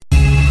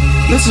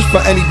This is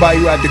for anybody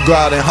who had to go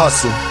out and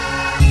hustle,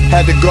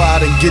 had to go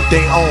out and get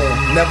their own,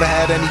 never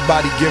had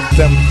anybody give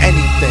them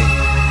anything.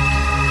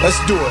 Let's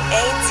do it.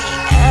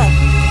 ADM.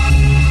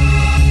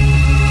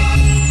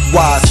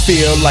 Why I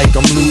feel like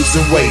I'm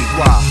losing weight?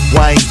 Why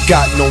I ain't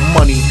got no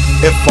money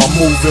if I'm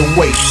moving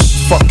weight?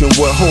 Fucking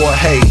with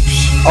Jorge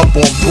up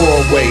on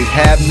Broadway,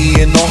 had me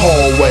in the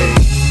hallway.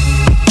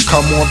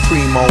 Come on,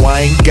 primo,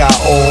 I ain't got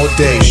all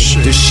day.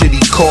 The shit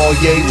he called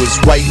Ye was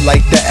white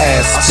like the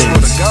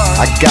Aspens.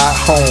 I got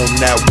home,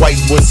 that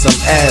white was some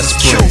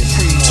aspirin.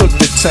 Took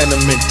the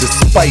tenement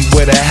despite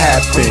what had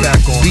happened.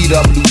 Beat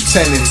up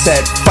lieutenants,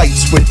 had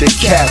fights with the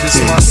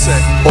captains.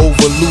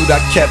 Over loot, I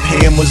kept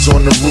hammers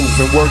on the roof.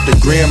 And word to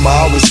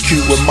grandma, I was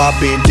cute with my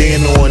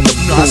bandana on the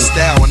booth.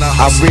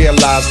 I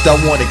realized I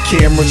wanted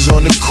cameras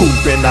on the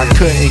coupe, and I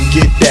couldn't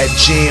get that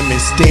jam and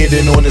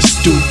standing on the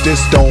stoop. This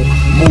don't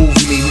move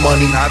me,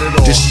 money.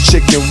 This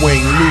chicken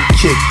wing, new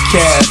kick,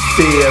 cab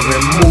fare,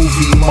 and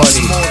movie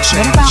money. What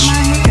about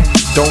my hair?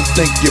 Don't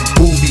think your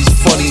booty's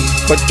funny,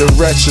 but the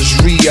rest is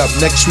re-up.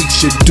 Next week's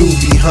your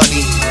doobie,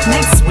 honey.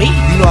 Next week?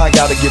 You know I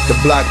gotta get the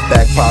block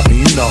back poppin',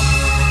 you know.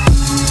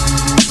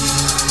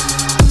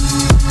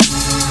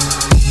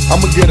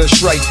 I'ma get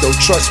us right though,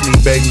 trust me,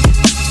 baby.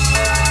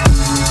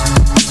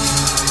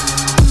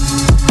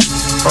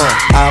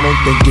 I don't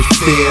think it's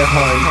fair,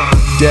 hun,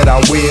 that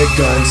I wear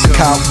guns.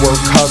 Cop work,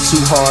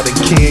 hustle hard, and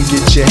can't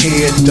get your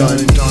hair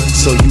done.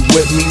 So you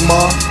with me,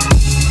 ma?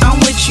 I'm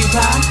with you,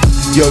 Pop.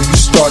 Yo, you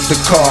start the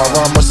car,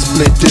 I'ma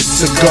split this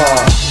cigar.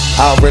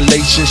 Our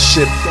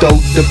relationship, though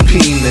the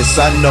penis,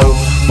 I know,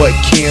 but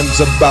Cam's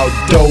about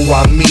dough,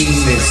 I mean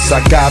this.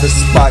 I got a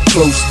spot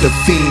close to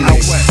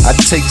Phoenix. I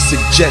take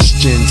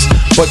suggestions,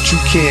 but you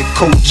can't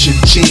coach a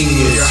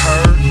genius.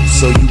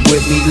 So you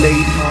with me,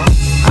 lady?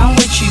 I'm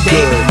with you,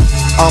 baby. Good.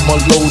 I'ma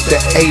load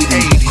the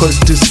 80, cause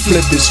this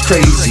flip is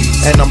crazy,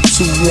 and I'm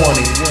too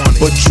wanted.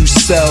 But you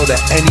sell to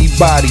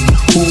anybody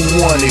who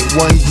want it.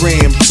 1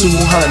 gram,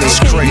 200,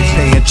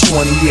 paying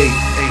 28.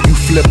 You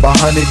flip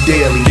 100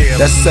 daily,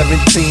 that's 17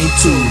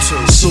 too.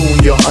 Soon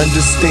you'll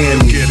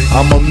understand me.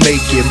 I'ma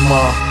make it,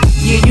 ma.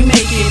 Yeah, you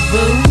make it,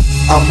 boo.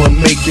 I'ma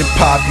make it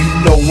pop. You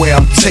know where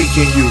I'm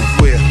taking you.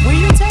 Where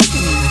you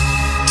taking me?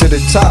 To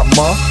the top,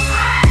 ma.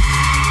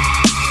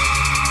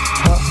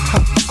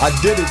 I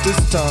did it this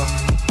time.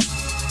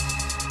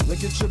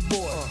 Look at your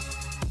boy.